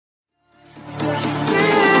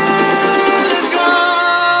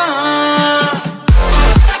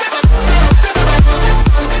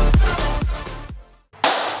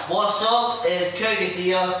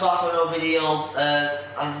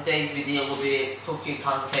video will be cooking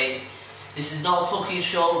pancakes. This is not a cooking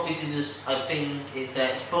show, this is just a thing, is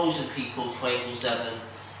that exposing people 24/7.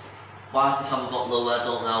 Why has the camera got lower, I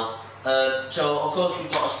don't know. So of course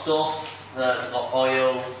we've got our stuff, we've got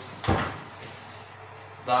oil,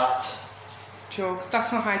 that. Jug,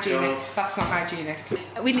 that's not hygienic, that's not hygienic.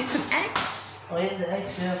 We need some eggs. Oh yeah, the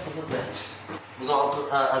eggs, yeah, for the bit. We've got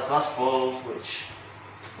a glass bowl, which,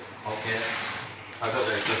 okay, I got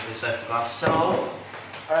the equipment set for glass. So,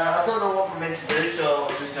 I don't know what we're meant to do, so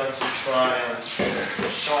I'm just going to try and sort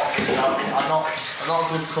this out. I'm not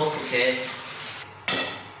a good cook, okay?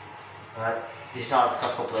 Right, this is how to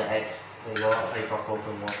cast up the egg. There you go, I'll take off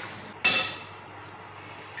open one.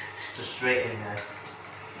 Just straight in there.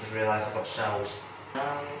 Just realised I've got cells.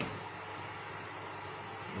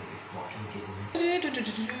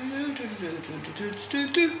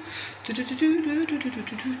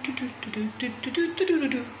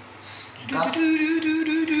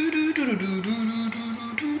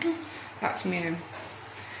 That's me.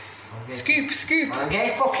 Scoop. I'm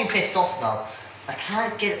getting fucking pissed off now. I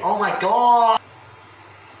can't get. Oh my god!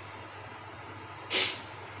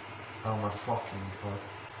 Oh my fucking god.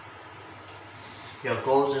 Yo,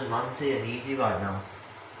 Golden Manzi, I need you right now.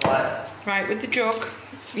 What? Right, with the jug,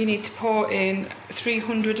 you need to pour in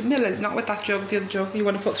 300 millilitres, not with that jug, the other jug. You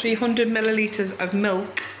want to put 300 millilitres of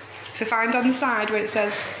milk. So find on the side where it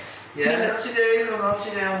says... Yeah, I know what to do,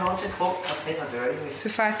 I know what to cook. I think I do anyway. So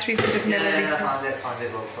 300 millilitres. Yeah, I found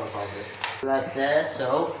it, look, I found it. Right there,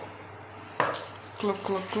 so...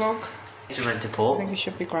 Glug. It's meant to put. I think it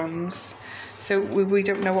should be grams. So we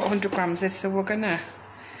don't know what 100 grams is, so we're gonna...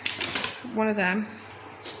 One of them.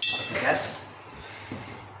 That's a guess.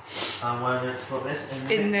 And we're going to put this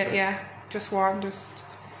in the, yeah, just one, just.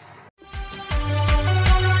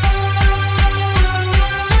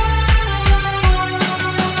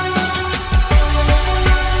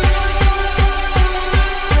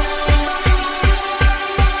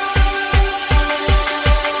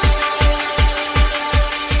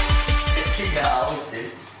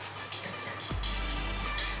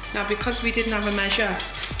 Now, because we didn't have a measure,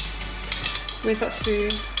 where's that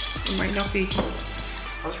spoon? It might not be.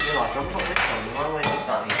 I just realised I've got this one. Why would I use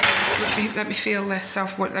that? Let me feel this.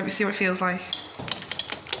 Let me see what it feels like.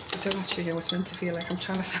 I don't actually know what it's meant to feel like. I'm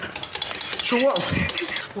trying to. So what?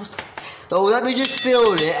 Oh, let me just feel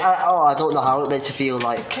it. I don't know how it's meant to feel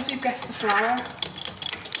like. It's because we've guessed the flour.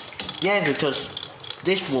 Yeah, because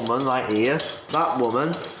this woman right here, that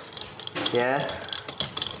woman, yeah,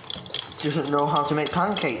 doesn't know how to make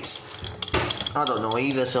pancakes. I don't know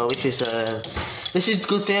either. So this is a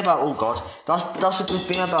good thing about, oh god, that's a good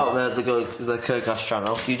thing about the Kurgas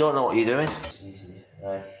channel. You don't know what you're doing.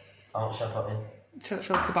 Right, how much should I put in? Till it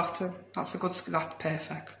fills the bottom. That's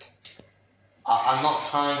perfect. I'm not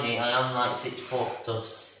tiny, I am like 6 foot,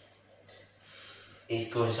 just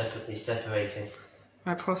it's separating.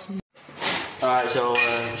 Right, pour some. Alright, so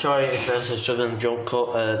sorry if there's a sudden jump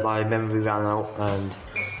cut, my memory ran out, and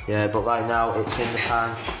yeah, but right now it's in the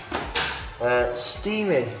pan,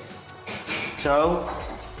 steaming. So,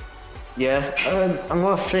 yeah, I'm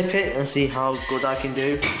gonna flip it and see how good I can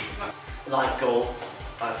do. Like go,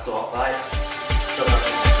 I've got, right?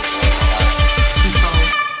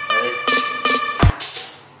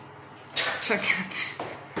 Check.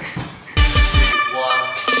 One.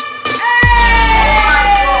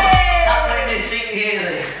 That made me sing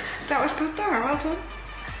here. That was good there, well done.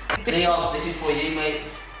 Leon, this is for you, mate.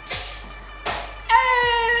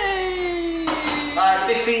 Hey! Right,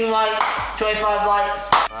 15 likes, 25 likes.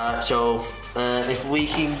 So, if we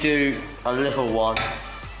can do a little one,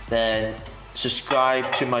 then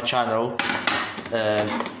subscribe to my channel,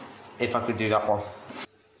 if I could do that one.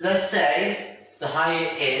 Let's say, the higher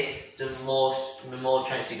it is, the more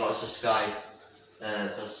chance you got to subscribe.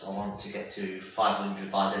 Because I want to get to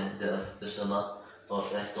 500 by the end of the summer.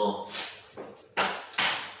 But let's go.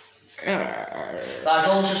 Right,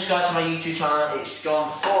 don't subscribe to my YouTube channel, it's gone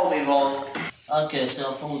horribly wrong. Okay, so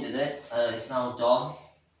I folded it, it's now done.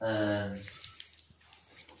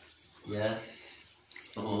 Yeah,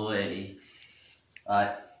 already.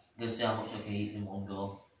 Right, let's see how much I can eat in one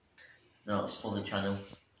go. No, it's for the channel.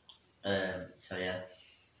 So yeah.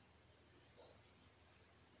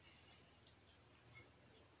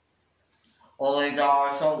 Alright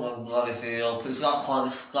guys, so long for this video. Please like,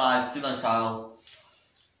 comment, subscribe to my channel.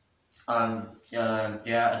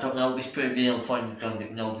 Yeah, I don't know, this pretty video point is going to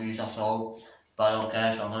get no views at all. But I don't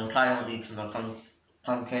care, so I'm going to carry on eating my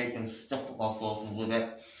pancake and stuff the bottle with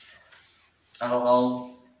it. I don't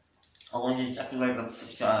know. I want to separate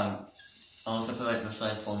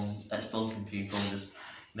myself from exposing people and just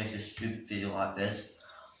make a stupid video like this.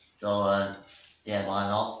 So, yeah, why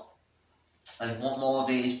not? if you want more of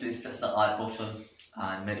these, please press that like button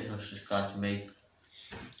and make sure to subscribe to me.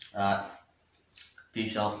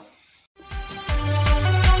 Peace out.